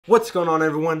What's going on,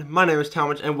 everyone? My name is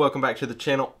Talmadge and welcome back to the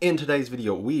channel. In today's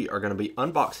video we are going to be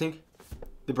unboxing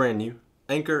the brand new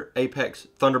Anker Apex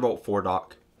Thunderbolt 4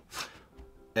 dock,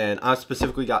 and I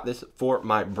specifically got this for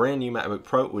my brand new MacBook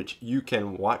Pro, which you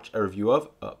can watch a review of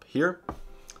up here.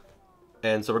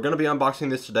 And so we're going to be unboxing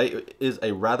this today. It is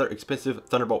a rather expensive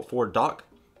Thunderbolt 4 dock,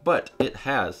 but it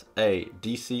has a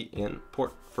DC in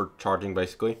port for charging,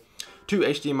 basically. Two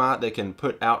HDMI they can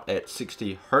put out at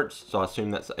 60 Hertz, so I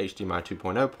assume that's the HDMI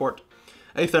 2.0 port.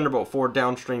 A Thunderbolt 4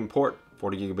 downstream port,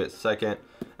 40 gigabits a second.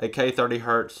 A K30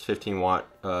 Hertz, 15 watt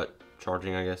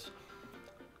charging, I guess.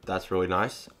 That's really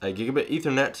nice. A gigabit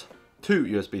Ethernet, two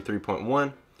USB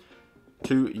 3.1,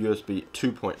 two USB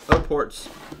 2.0 ports,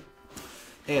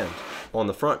 and on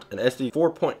the front an SD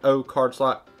 4.0 card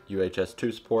slot, UHS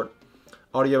 2 support,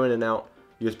 audio in and out,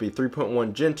 USB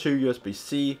 3.1 Gen 2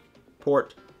 USB-C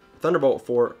port, Thunderbolt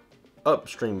 4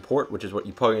 upstream port, which is what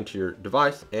you plug into your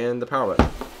device, and the power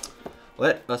button.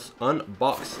 Let us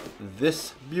unbox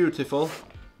this beautiful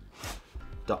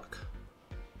dock.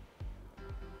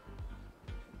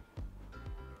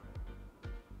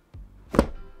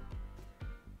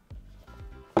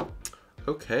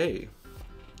 Okay,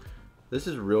 this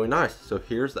is really nice. So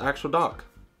here's the actual dock.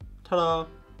 Ta-da!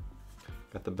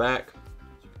 Got the back,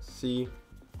 as you can see,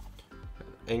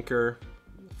 Anker,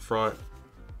 front.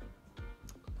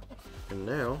 And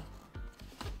now,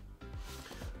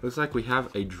 looks like we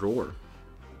have a drawer.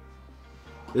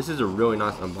 This is a really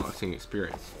nice unboxing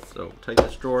experience. So take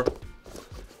this drawer,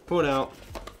 pull it out,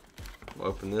 we'll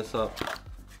open this up,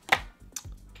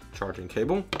 charging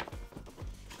cable,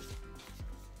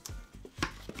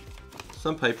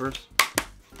 some papers,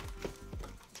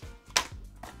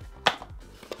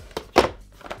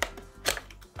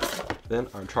 then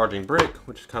our charging brick,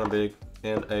 which is kind of big,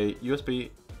 and a USB,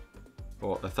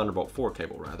 well, a Thunderbolt 4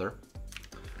 cable rather,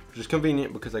 which is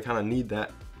convenient because I kind of need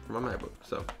that for my MacBook.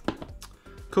 So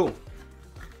cool.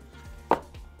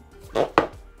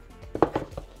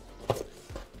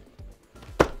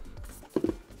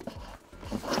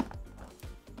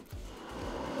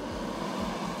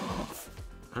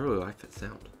 I really like that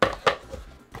sound.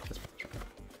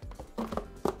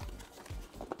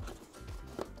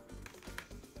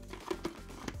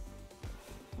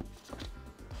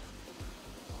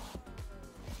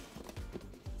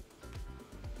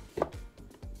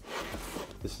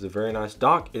 This is a very nice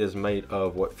dock. It is made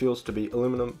of what feels to be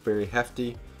aluminum, very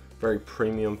hefty, very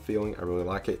premium feeling. I really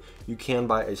like it. You can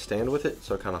buy a stand with it,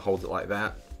 so it kind of holds it like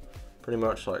that. Pretty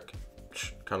much like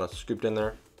kind of scooped in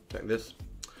there like this.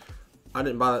 I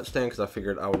didn't buy that stand because I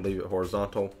figured I would leave it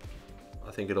horizontal. I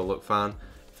think it'll look fine.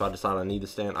 If I decide I need the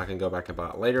stand, I can go back and buy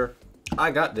it later. I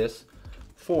got this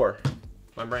for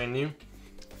my brand new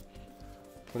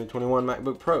 2021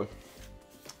 MacBook Pro.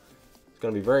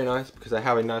 Gonna be very nice because I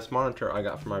have a nice monitor I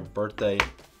got for my birthday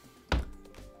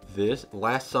this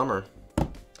last summer that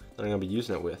I'm gonna be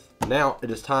using it with. Now it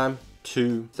is time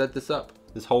to set this up,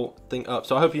 this whole thing up.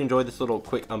 So I hope you enjoyed this little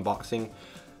quick unboxing.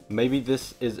 Maybe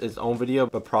this is its own video,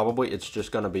 but probably it's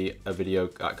just gonna be a video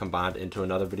combined into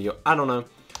another video. I don't know.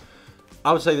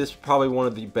 I would say this is probably one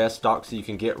of the best docks that you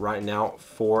can get right now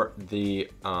for the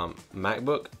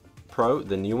MacBook Pro,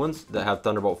 the new ones that have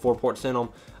Thunderbolt 4 ports in them.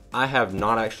 I have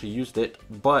not actually used it,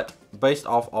 but based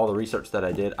off all the research that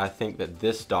I did, I think that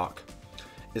this dock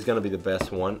is going to be the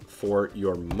best one for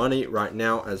your money right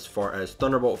now as far as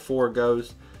Thunderbolt 4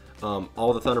 goes.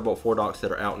 All the Thunderbolt 4 docks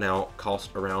that are out now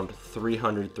cost around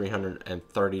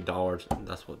 $330.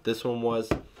 That's what this one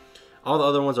was. All the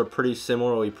other ones are pretty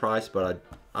similarly priced, but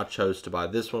I chose to buy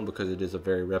this one because it is a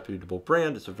very reputable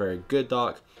brand. It's a very good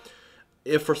dock.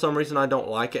 If for some reason I don't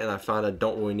like it and I find I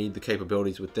don't really need the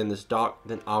capabilities within this dock,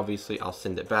 then obviously I'll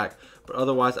send it back. But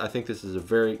otherwise, I think this is a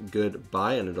very good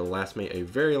buy and it'll last me a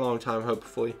very long time,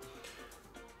 hopefully.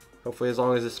 Hopefully as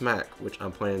long as this Mac, which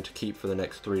I'm planning to keep for the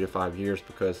next 3 to 5 years,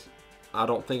 because I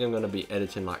don't think I'm going to be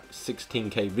editing like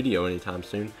 16K video anytime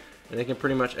soon. And I can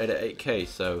pretty much edit 8K,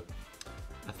 so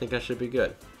I think I should be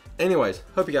good. Anyways,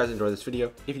 hope you guys enjoyed this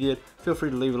video. If you did, feel free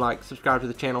to leave a like, subscribe to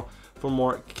the channel for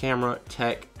more camera,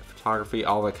 tech, photography,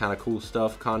 all that kind of cool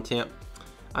stuff, content.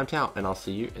 I'm Tal, and I'll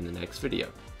see you in the next video.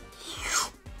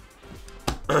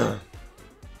 That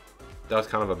was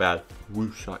kind of a bad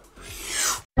whoosh shot.